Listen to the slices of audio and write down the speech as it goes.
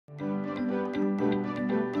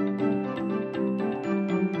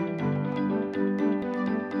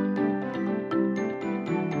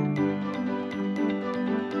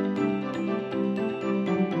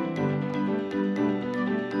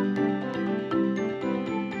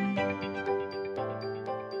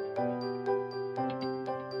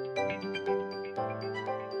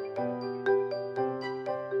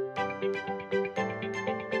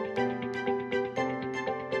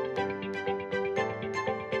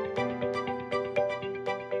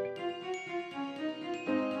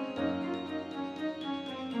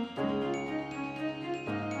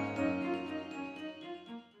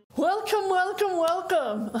Welcome, welcome,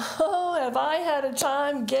 welcome. Oh, have I had a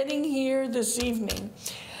time getting here this evening.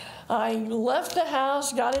 I left the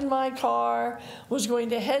house, got in my car, was going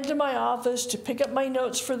to head to my office to pick up my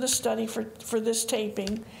notes for the study for this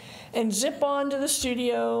taping, and zip on to the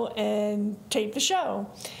studio and tape the show.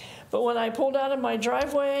 But when I pulled out of my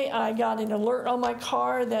driveway, I got an alert on my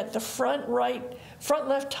car that the front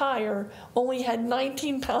left tire only had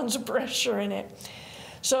 19 pounds of pressure in it.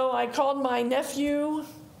 So I called my nephew.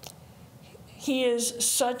 He is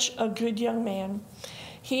such a good young man.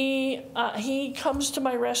 He comes to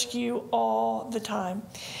my rescue all the time.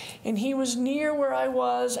 And he was near where I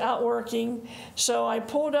was out working, so I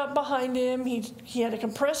pulled up behind him. He had a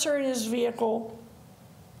compressor in his vehicle,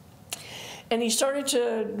 and he started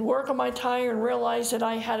to work on my tire and realized that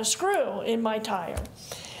I had a screw in my tire.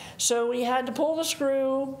 So we had to pull the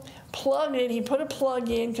screw, plug it. He put a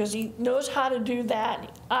plug in because he knows how to do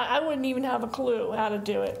that. I wouldn't even have a clue how to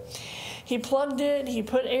do it. He plugged it, he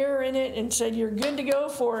put air in it, and said, you're good to go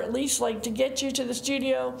for at least like to get you to the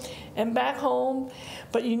studio and back home,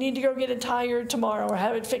 but you need to go get a tire tomorrow or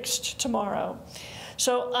have it fixed tomorrow.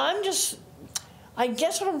 So I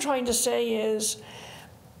guess what I'm trying to say is,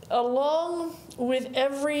 along with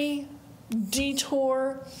every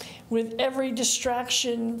detour, with every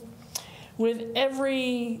distraction, with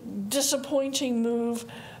every disappointing move,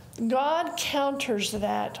 God counters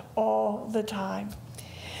that all the time.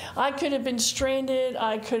 I could have been stranded.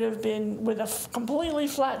 I could have been with a completely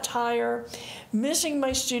flat tire, missing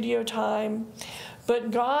my studio time.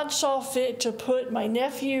 But God saw fit to put my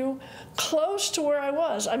nephew close to where I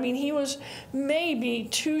was. I mean, he was maybe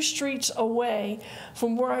 2 streets away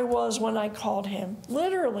from where I was when I called him.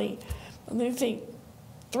 Literally, let me think,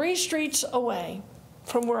 3 streets away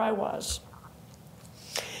from where I was.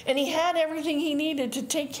 And he had everything he needed to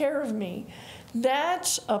take care of me.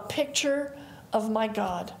 That's a picture of my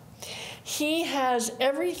God. He has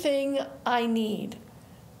everything I need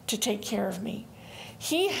to take care of me.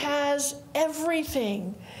 He has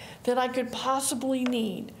everything that I could possibly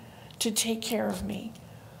need to take care of me.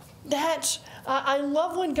 I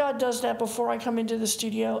love when God does that before I come into the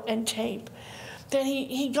studio and tape. That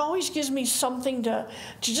he always gives me something to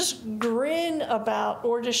just grin about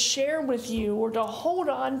or to share with you or to hold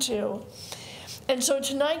on to. And so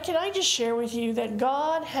tonight, can I just share with you that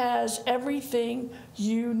God has everything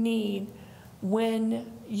you need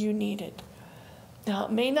when you need it. Now,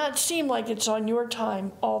 it may not seem like it's on your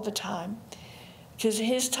time all the time, because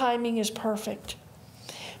his timing is perfect.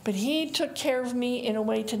 But he took care of me in a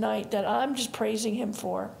way tonight that I'm just praising him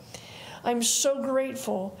for. I'm so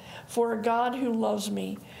grateful for a God who loves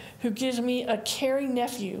me, who gives me a caring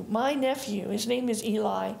nephew. My nephew, his name is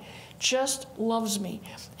Eli, just loves me,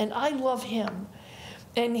 and I love him.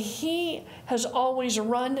 And he has always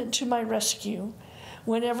run to my rescue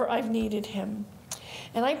whenever I've needed him.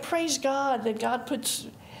 And I praise God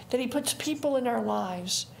that he puts people in our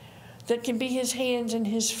lives that can be his hands and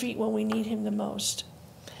his feet when we need him the most.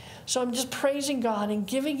 So I'm just praising God and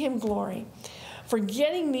giving him glory for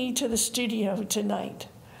getting me to the studio tonight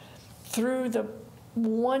through the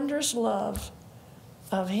wondrous love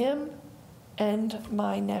of him and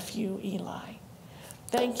my nephew Eli.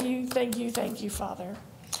 Thank you, thank you, thank you, Father.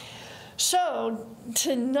 So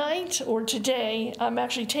tonight or today, I'm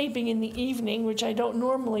actually taping in the evening, which I don't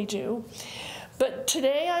normally do. But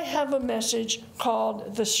today I have a message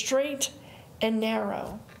called The Straight and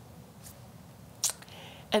Narrow.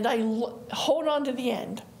 And I hold on to the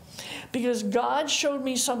end because God showed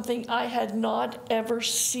me something I had not ever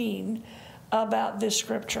seen about this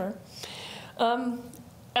scripture.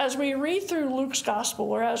 As we read through Luke's gospel,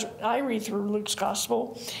 or as I read through Luke's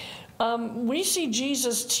gospel, we see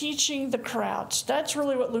Jesus teaching the crowds. That's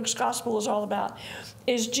really what Luke's gospel is all about,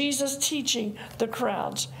 is Jesus teaching the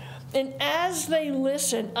crowds. And as they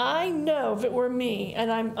listen, I know if it were me, and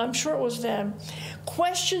I'm sure it was them,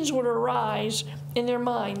 questions would arise in their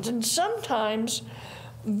minds. And sometimes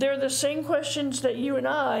they're the same questions that you and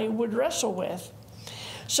I would wrestle with.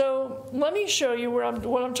 So let me show you what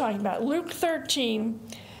I'm talking about. Luke 13,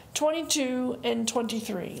 22 and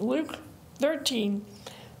 23. Luke 13,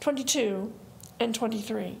 22 and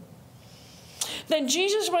 23. Then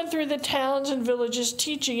Jesus went through the towns and villages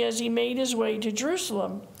teaching as he made his way to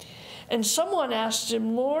Jerusalem. And someone asked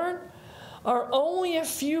him, Lord, are only a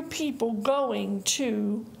few people going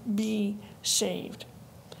to be saved?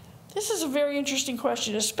 This is a very interesting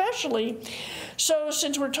question, especially so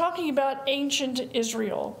since we're talking about ancient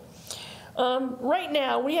Israel. Right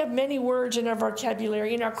now, we have many words in our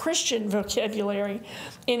vocabulary, in our Christian vocabulary,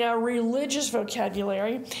 in our religious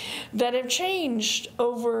vocabulary, that have changed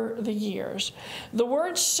over the years. The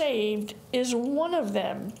word saved is one of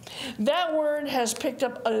them. That word has picked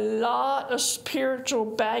up a lot of spiritual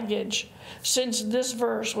baggage since this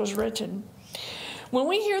verse was written. When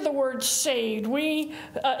we hear the word saved,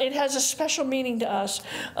 it has a special meaning to us.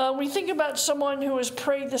 We think about someone who has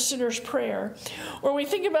prayed the sinner's prayer, or we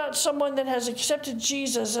think about someone that has accepted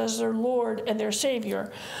Jesus as their Lord and their Savior,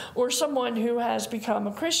 or someone who has become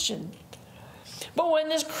a Christian. But when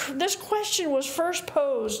this question was first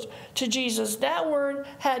posed to Jesus, that word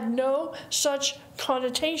had no such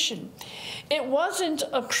connotation. It wasn't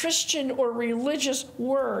a Christian or religious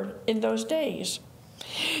word in those days.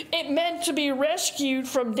 It meant to be rescued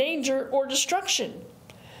from danger or destruction.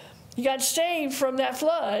 You got saved from that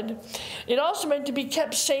flood. It also meant to be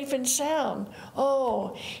kept safe and sound.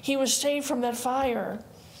 Oh, he was saved from that fire.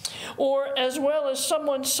 Or as well as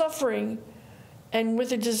someone suffering and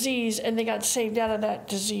with a disease, and they got saved out of that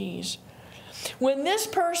disease. When this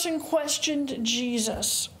person questioned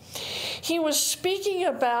Jesus, he was speaking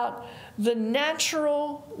about the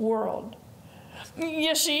natural world.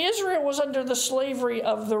 You see, Israel was under the slavery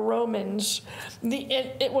of the Romans.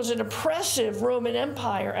 It was an oppressive Roman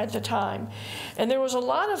Empire at the time. And there was a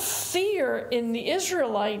lot of fear in the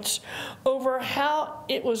Israelites over how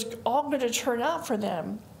it was all going to turn out for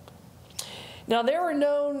them. Now, there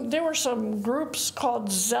were some groups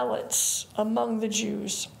called zealots among the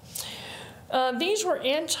Jews. These were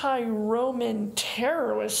anti-Roman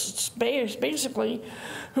terrorists, basically,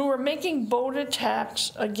 who were making bold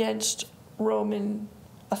attacks against Roman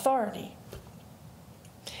authority,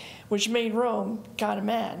 which made Rome got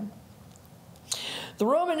mad. The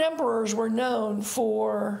Roman emperors were known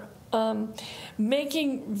for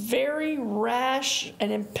making very rash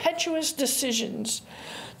and impetuous decisions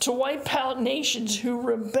to wipe out nations who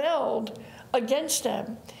rebelled against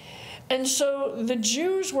them. And so the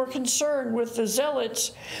Jews were concerned with the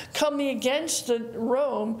zealots coming against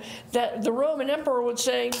Rome, that the Roman emperor would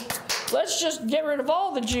say, let's just get rid of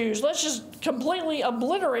all the Jews. Let's just completely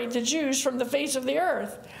obliterate the Jews from the face of the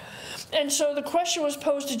earth. And so the question was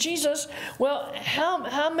posed to Jesus, well,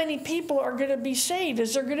 how many people are going to be saved?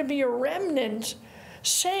 Is there going to be a remnant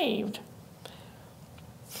saved?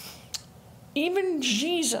 Even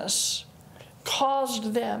Jesus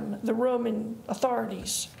caused them, the Roman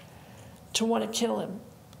authorities, to want to kill him.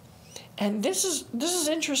 And this is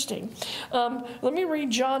interesting. Let me read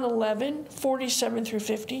John 11, 47 through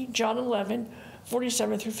 50. John 11,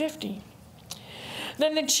 47 through 50.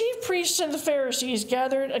 Then the chief priests and the Pharisees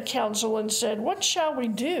gathered a council and said, what shall we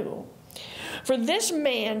do? For this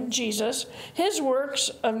man, Jesus, his works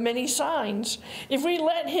of many signs, if we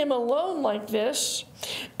let him alone like this,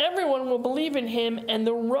 everyone will believe in him, and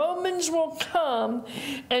the Romans will come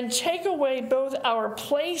and take away both our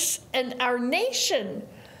place and our nation.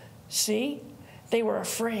 See, they were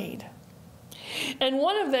afraid. And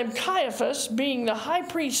one of them, Caiaphas, being the high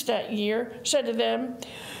priest that year, said to them,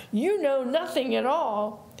 you know nothing at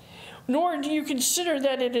all, nor do you consider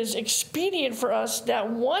that it is expedient for us that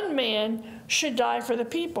one man should die for the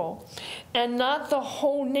people, and not the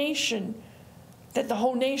whole nation, that the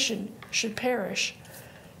whole nation should perish.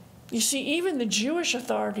 You see, even the Jewish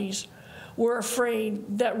authorities were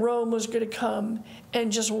afraid that Rome was going to come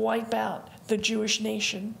and just wipe out the Jewish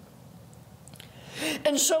nation.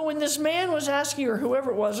 And so when this man was asking, or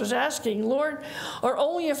whoever it was asking, Lord, are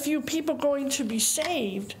only a few people going to be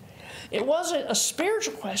saved? It wasn't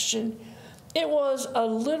a question. It was a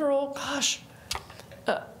literal, gosh,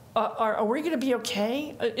 are we going to be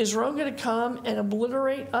okay? Is Rome going to come and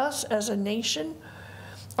obliterate us as a nation?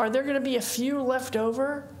 Are there going to be a few left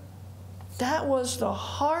over? That was the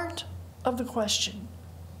heart of the question.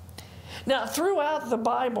 Now, throughout the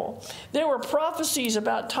Bible, there were prophecies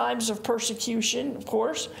about times of persecution, of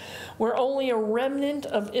course, where only a remnant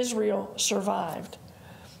of Israel survived.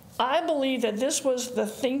 I believe that this was the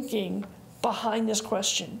thinking behind this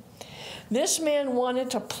question. This man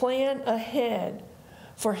wanted to plan ahead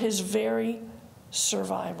for his very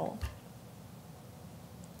survival.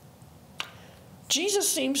 Jesus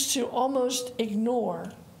seems to almost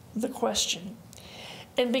ignore the question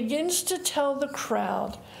and begins to tell the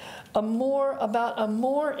crowd about a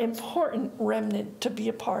more important remnant to be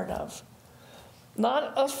a part of.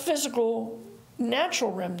 Not a physical,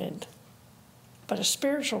 natural remnant, but a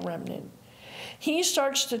spiritual remnant. He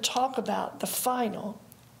starts to talk about the final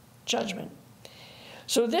judgment.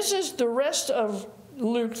 So this is the rest of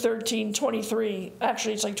Luke 13:23.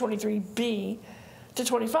 Actually, it's like 23b to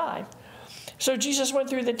 25. So Jesus went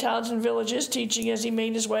through the towns and villages teaching as he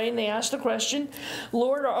made his way, and they asked the question,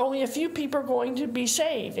 Lord, are only a few people going to be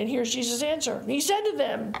saved? And here's Jesus' answer. He said to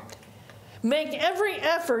them, make every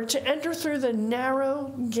effort to enter through the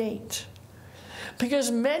narrow gate,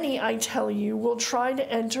 because many, I tell you, will try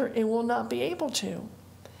to enter and will not be able to.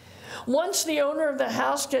 Once the owner of the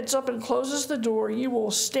house gets up and closes the door, you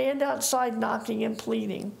will stand outside knocking and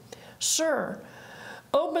pleading, Sir,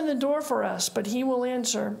 open the door for us. But he will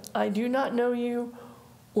answer, I do not know you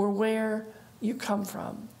or where you come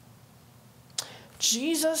from.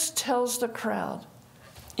 Jesus tells the crowd,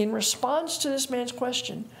 in response to this man's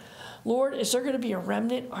question, Lord, is there going to be a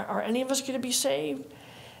remnant? Are any of us going to be saved?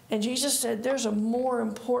 And Jesus said, there's a more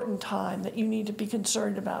important time that you need to be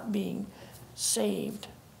concerned about being saved,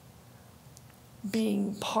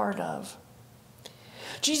 being part of.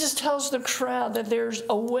 Jesus tells the crowd that there's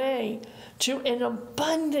a way to an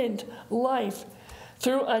abundant life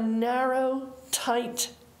through a narrow,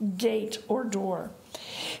 tight gate or door.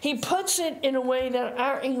 He puts it in a way that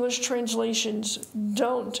our English translations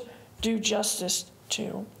don't do justice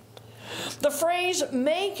to. The phrase,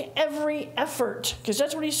 make every effort, because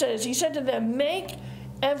that's what he says. He said to them, make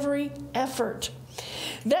every effort.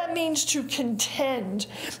 That means to contend.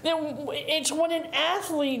 It's what an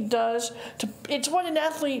athlete does. It's what an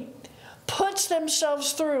athlete puts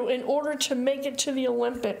themselves through in order to make it to the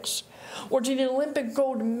Olympics, or to the Olympic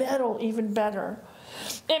gold medal, even better.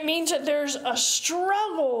 It means that there's a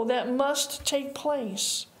struggle that must take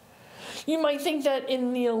place. You might think that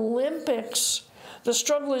in the Olympics, the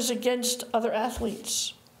struggle is against other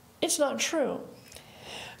athletes. It's not true.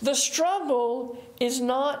 The struggle is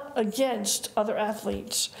not against other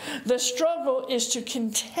athletes. The struggle is to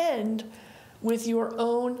contend with your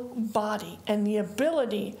own body and the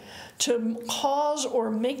ability to cause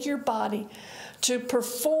or make your body to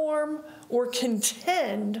perform or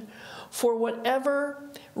contend for whatever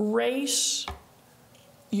race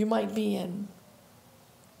you might be in.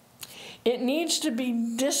 It needs to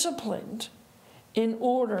be disciplined in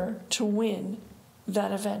order to win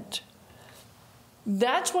that event.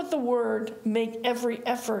 That's what the word make every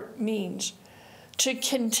effort means. To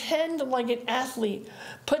contend like an athlete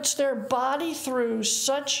puts their body through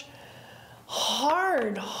such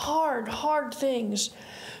hard things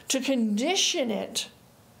to condition it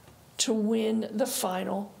to win the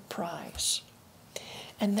final prize.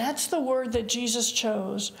 And that's the word that Jesus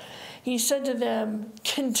chose. He said to them,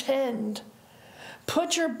 contend.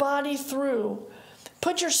 Put your body through.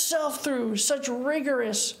 Put yourself through such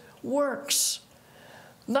rigorous works.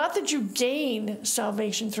 Not that you gain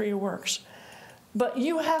salvation through your works, but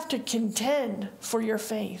you have to contend for your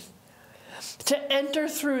faith to enter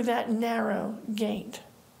through that narrow gate.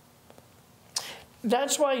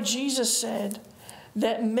 That's why Jesus said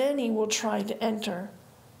that many will try to enter.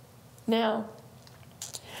 Now,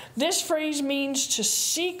 this phrase means to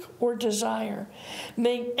seek or desire.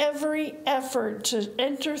 Make every effort to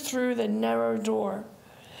enter through the narrow door,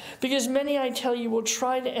 because many, I tell you, will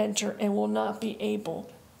try to enter and will not be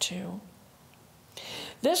able to.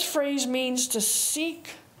 This phrase means to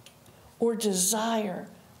seek or desire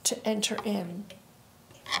to enter in.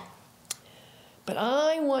 But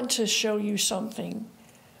I want to show you something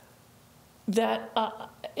that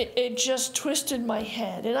it just twisted my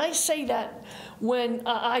head. And I say that when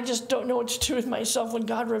I just don't know what to do with myself, when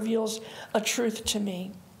God reveals a truth to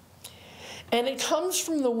me. And it comes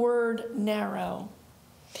from the word narrow.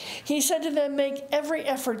 He said to them, make every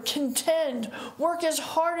effort, contend, work as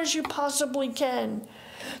hard as you possibly can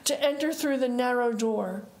to enter through the narrow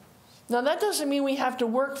door. Now, that doesn't mean we have to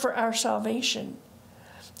work for our salvation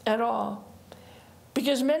at all.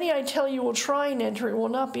 Because many, I tell you, will try and enter and will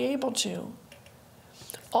not be able to.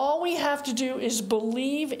 All we have to do is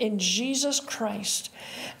believe in Jesus Christ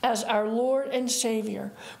as our Lord and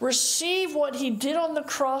Savior. Receive what he did on the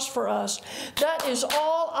cross for us. That is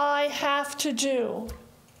all I have to do.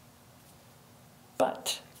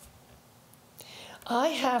 But I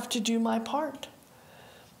have to do my part.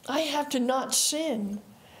 I have to not sin.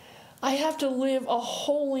 I have to live a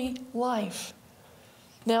holy life.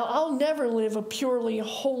 Now, I'll never live a purely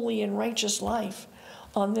holy and righteous life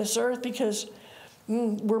on this earth because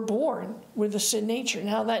we're born with a sin nature.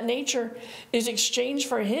 Now, that nature is exchanged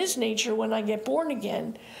for his nature when I get born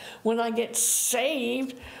again, when I get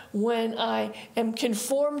saved, when I am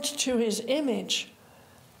conformed to his image.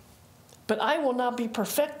 But I will not be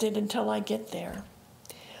perfected until I get there.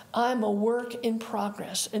 I'm a work in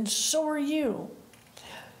progress, and so are you.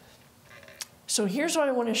 So here's what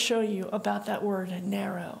I want to show you about that word,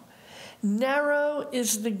 narrow. Narrow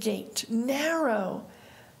is the gate. Narrow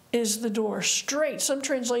is the door. Straight, some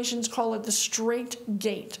translations call it the straight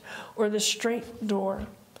gate or the straight door.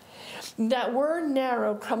 That word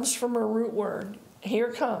narrow comes from a root word. Here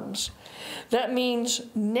it comes. That means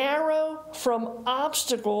narrow from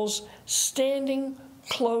obstacles standing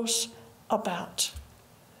close about.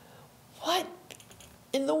 What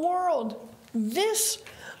in the world? This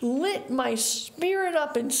lit my spirit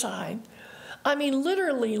up inside. I mean,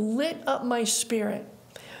 literally lit up my spirit.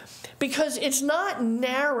 Because it's not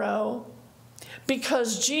narrow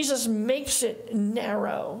because Jesus makes it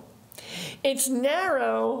narrow. It's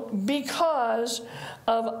narrow because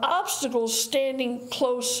of obstacles standing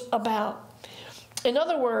close about. In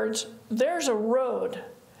other words, there's a road,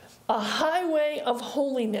 a highway of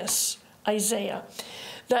holiness, Isaiah,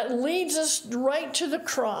 that leads us right to the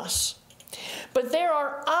cross. But there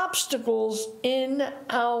are obstacles in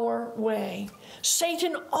our way.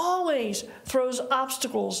 Satan always throws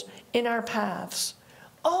obstacles in our paths,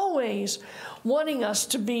 always wanting us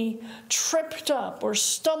to be tripped up or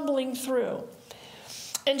stumbling through.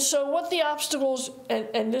 And so what the obstacles,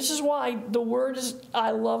 and this is why the word is,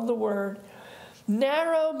 I love the word,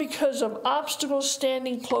 narrow because of obstacles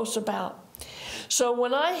standing close about. So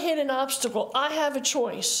when I hit an obstacle, I have a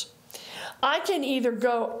choice. I can either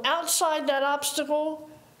go outside that obstacle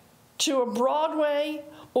to a broad way,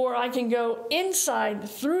 or I can go inside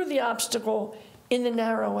through the obstacle in the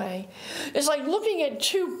narrow way. It's like looking at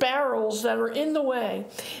two barrels that are in the way,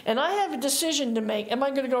 and I have a decision to make. Am I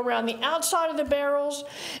going to go around the outside of the barrels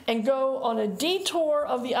and go on a detour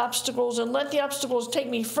of the obstacles and let the obstacles take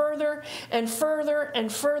me further and further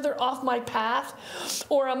and further off my path?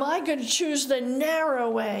 Or am I going to choose the narrow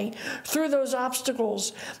way through those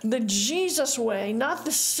obstacles, the Jesus way, not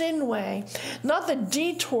the sin way, not the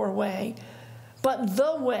detour way, but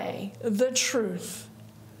the way, the truth,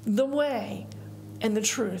 the way, and the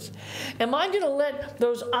truth? Am I going to let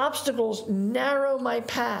those obstacles narrow my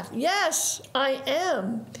path? Yes, I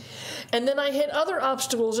am. And then I hit other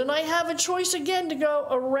obstacles, and I have a choice again to go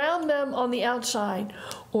around them on the outside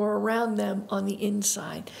or around them on the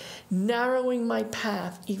inside, narrowing my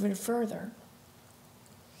path even further.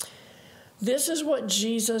 This is what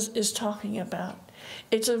Jesus is talking about.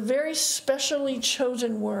 It's a very specially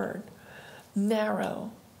chosen word.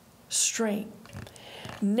 Narrow, straight.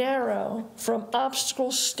 Narrow from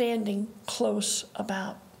obstacles standing close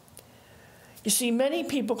about. You see, many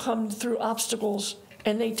people come through obstacles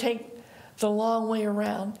and they take the long way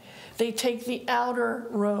around. They take the outer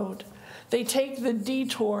road. They take the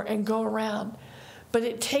detour and go around. But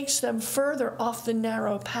it takes them further off the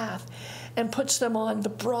narrow path and puts them on the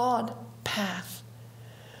broad path.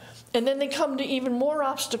 And then they come to even more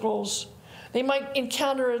obstacles. They might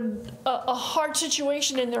encounter a hard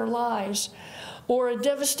situation in their lives, or a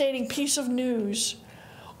devastating piece of news,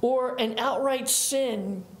 or an outright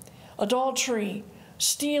sin, adultery,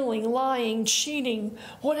 stealing, lying, cheating,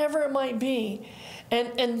 whatever it might be.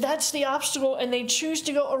 And that's the obstacle, and they choose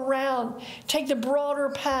to go around, take the broader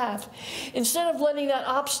path, instead of letting that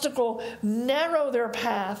obstacle narrow their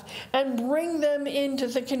path and bring them into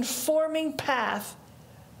the conforming path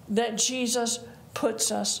that Jesus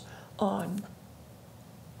puts us on.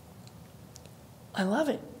 I love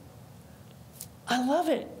it. I love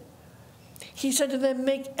it. He said to them,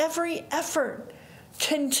 make every effort,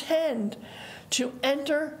 contend to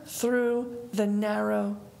enter through the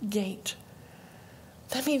narrow gate.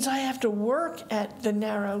 That means I have to work at the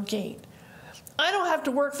narrow gate. I don't have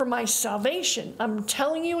to work for my salvation. I'm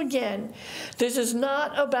telling you again, this is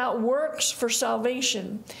not about works for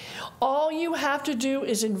salvation. All you have to do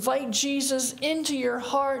is invite Jesus into your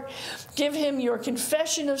heart, give him your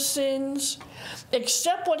confession of sins,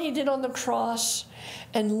 accept what he did on the cross,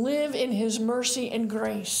 and live in his mercy and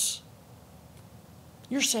grace.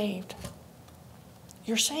 You're saved.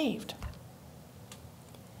 You're saved.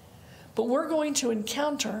 But we're going to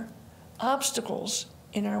encounter obstacles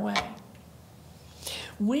in our way.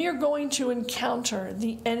 We are going to encounter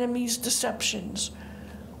the enemy's deceptions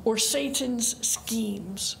or Satan's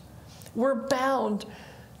schemes. We're bound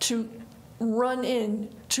to run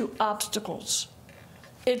into obstacles.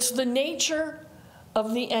 It's the nature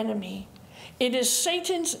of the enemy. It is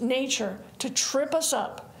Satan's nature to trip us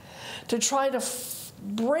up, to try to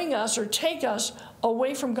bring us or take us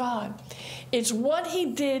away from God. It's what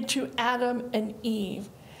he did to Adam and Eve.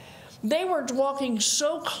 They were walking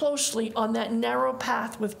so closely on that narrow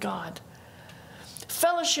path with God,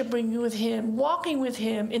 fellowshipping with him, walking with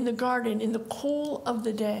him in the garden in the cool of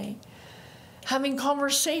the day, having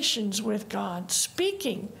conversations with God,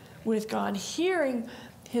 speaking with God, hearing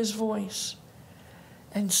his voice.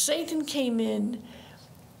 And Satan came in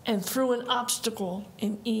and threw an obstacle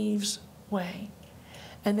in Eve's way.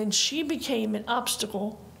 And then she became an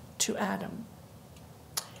obstacle to Adam.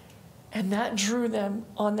 And that drew them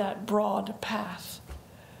on that broad path.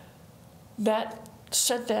 That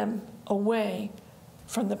set them away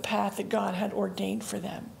from the path that God had ordained for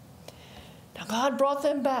them. Now, God brought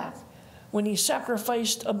them back when he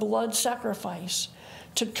sacrificed a blood sacrifice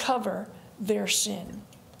to cover their sin.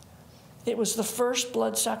 It was the first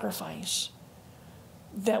blood sacrifice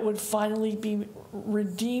that would finally be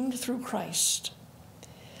redeemed through Christ.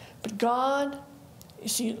 But God, you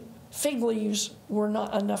see, fig leaves were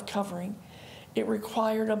not enough covering. It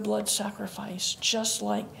required a blood sacrifice, just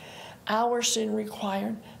like our sin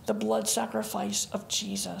required the blood sacrifice of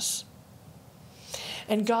Jesus.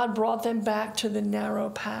 And God brought them back to the narrow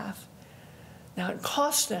path. Now, it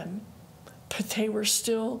cost them, but they were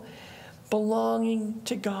still belonging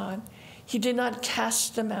to God. He did not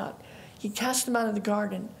cast them out. He cast them out of the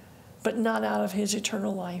garden, but not out of his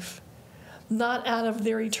eternal life, not out of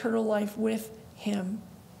their eternal life with him.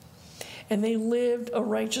 And they lived a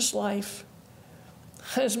righteous life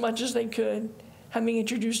as much as they could, having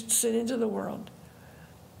introduced sin into the world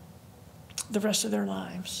the rest of their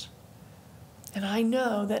lives. And I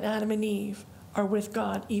know that Adam and Eve are with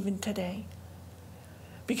God even today,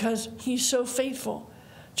 because he's so faithful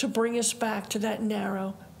to bring us back to that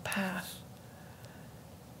narrow path.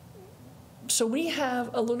 So we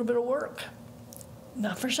have a little bit of work,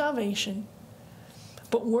 not for salvation,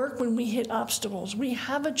 but work when we hit obstacles. We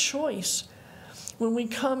have a choice when we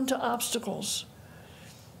come to obstacles.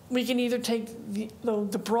 We can either take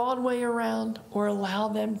the broad way around or allow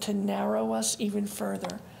them to narrow us even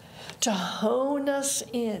further, to hone us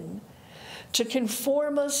in, to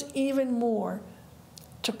conform us even more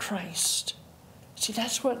to Christ. See,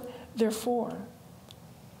 that's what they're for.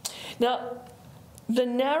 Now, the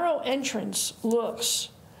narrow entrance looks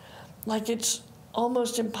like it's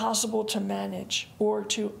almost impossible to manage or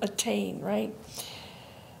to attain, right?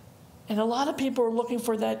 And a lot of people are looking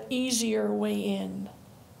for that easier way in.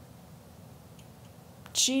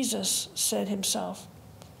 Jesus said himself,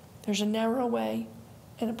 there's a narrow way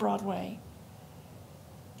and a broad way.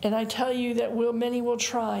 And I tell you that many will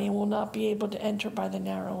try and will not be able to enter by the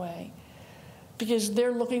narrow way, because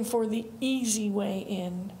they're looking for the easy way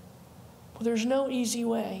in. Well, there's no easy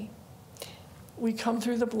way. We come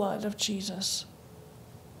through the blood of Jesus.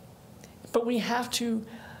 But we have to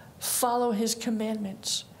follow his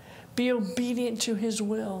commandments, be obedient to his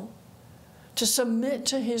will, to submit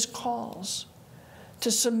to his calls, to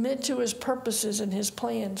submit to his purposes and his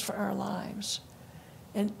plans for our lives.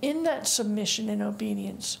 And in that submission and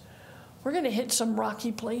obedience, we're going to hit some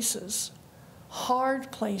rocky places,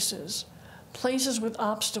 hard places, places with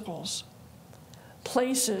obstacles,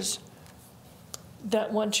 places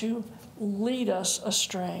that want to lead us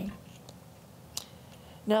astray.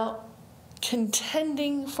 Now,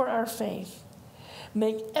 contending for our faith,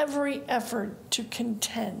 make every effort to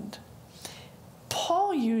contend.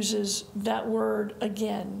 Paul uses that word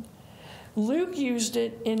again. Luke used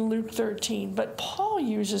it in Luke 13, but Paul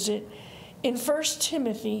uses it in 1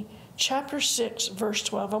 Timothy chapter 6, verse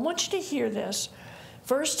 12. I want you to hear this.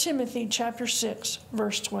 1 Timothy chapter 6,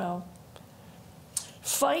 verse 12.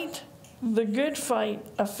 Fight the good fight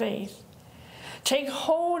of faith. Take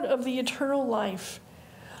hold of the eternal life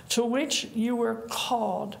to which you were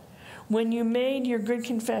called when you made your good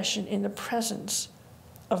confession in the presence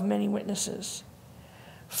of many witnesses.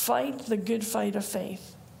 Fight the good fight of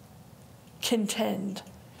faith. Contend.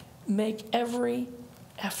 Make every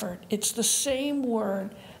effort. It's the same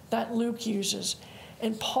word that Luke uses,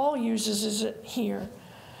 and Paul uses it here.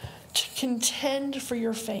 To contend for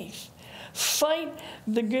your faith. Fight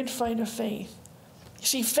the good fight of faith. You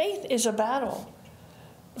see, faith is a battle.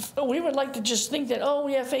 We would like to just think that, oh,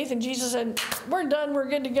 we have faith in Jesus and we're done, we're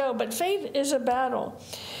good to go. But faith is a battle.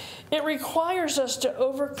 It requires us to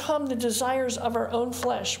overcome the desires of our own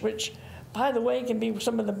flesh, which, by the way, can be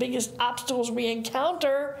some of the biggest obstacles we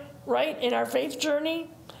encounter, right, in our faith journey.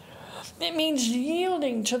 It means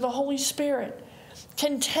yielding to the Holy Spirit.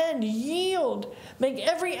 Contend, yield. Make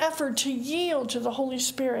every effort to yield to the Holy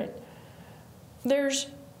Spirit. There's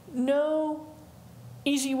no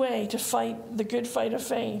easy way to fight the good fight of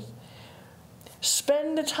faith.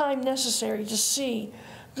 Spend the time necessary to see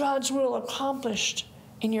God's will accomplished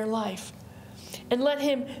in your life, and let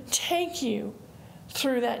him take you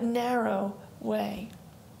through that narrow way.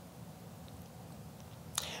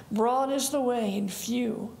 Broad is the way, and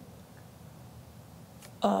few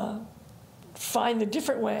find the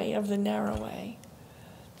different way of the narrow way.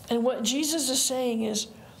 And what Jesus is saying is,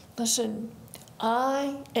 listen,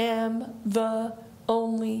 I am the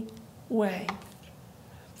only way.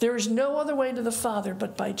 There is no other way to the Father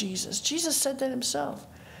but by Jesus. Jesus said that himself.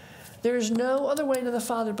 There is no other way to the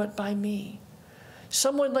Father but by me.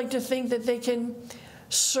 Some would like to think that they can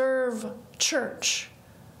serve church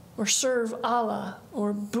or serve Allah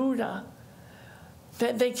or Buddha,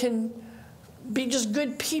 that they can be just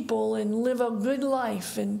good people and live a good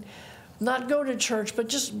life and not go to church, but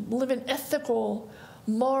just live an ethical,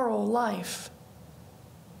 moral life.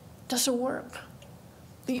 Doesn't work.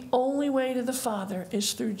 The only way to the Father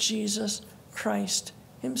is through Jesus Christ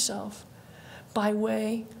himself, by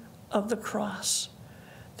way of the cross.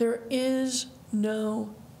 There is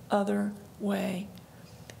no other way.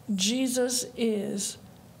 Jesus is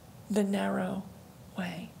the narrow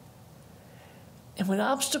way. And when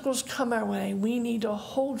obstacles come our way, we need to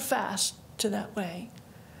hold fast to that way.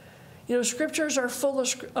 You know, scriptures are full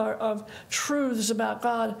of truths about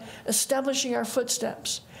God establishing our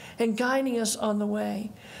footsteps and guiding us on the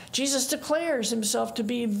way. Jesus declares himself to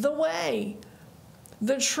be the way,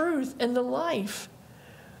 the truth, and the life.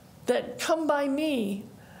 That come by me.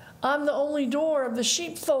 I'm the only door of the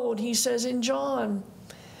sheepfold, he says in John.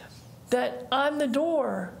 That I'm the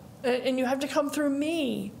door, and you have to come through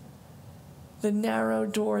me. The narrow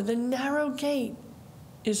door, the narrow gate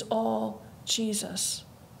is all Jesus.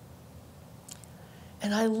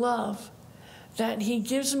 And I love that he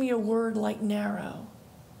gives me a word like narrow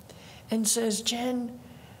and says, Jen,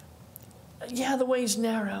 yeah, the way's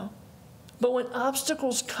narrow, but when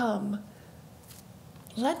obstacles come,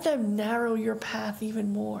 let them narrow your path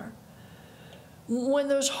even more. When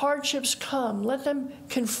those hardships come, let them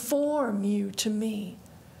conform you to me,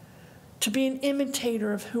 to be an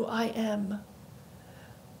imitator of who I am,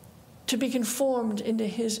 to be conformed into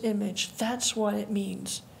his image. That's what it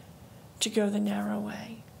means to go the narrow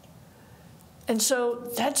way. And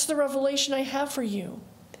so that's the revelation I have for you.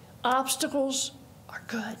 Obstacles are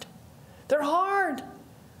good. They're hard,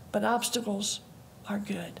 but obstacles are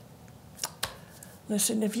good.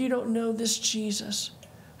 Listen, if you don't know this Jesus,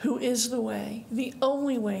 who is the way, the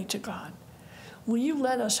only way to God, will you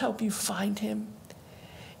let us help you find him?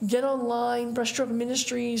 Get online,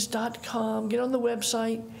 brushstrokeministries.com, get on the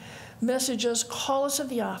website, message us, call us at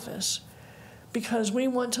the office, because we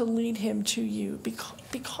want to lead him to you,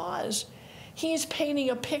 because he is painting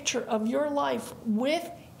a picture of your life with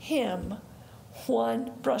him,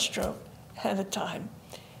 one brushstroke at a time.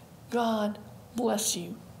 God bless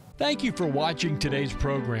you. Thank you for watching today's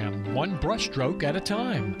program, One Brushstroke at a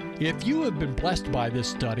Time. If you have been blessed by this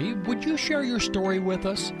study, would you share your story with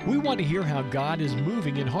us? We want to hear how God is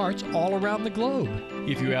moving in hearts all around the globe.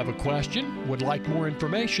 If you have a question, would like more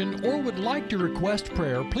information, or would like to request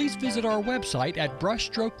prayer, please visit our website at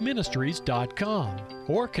brushstrokeministries.com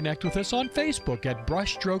or connect with us on Facebook at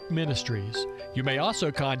Brushstroke Ministries. You may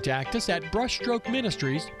also contact us at Brushstroke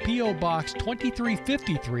Ministries, P.O. Box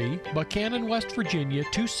 2353, Buchanan, West Virginia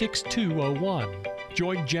 26201.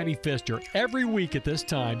 Join Jenny Pfister every week at this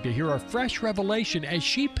time to hear a fresh revelation as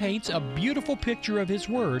she paints a beautiful picture of His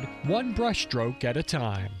Word, one brushstroke at a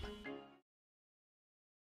time.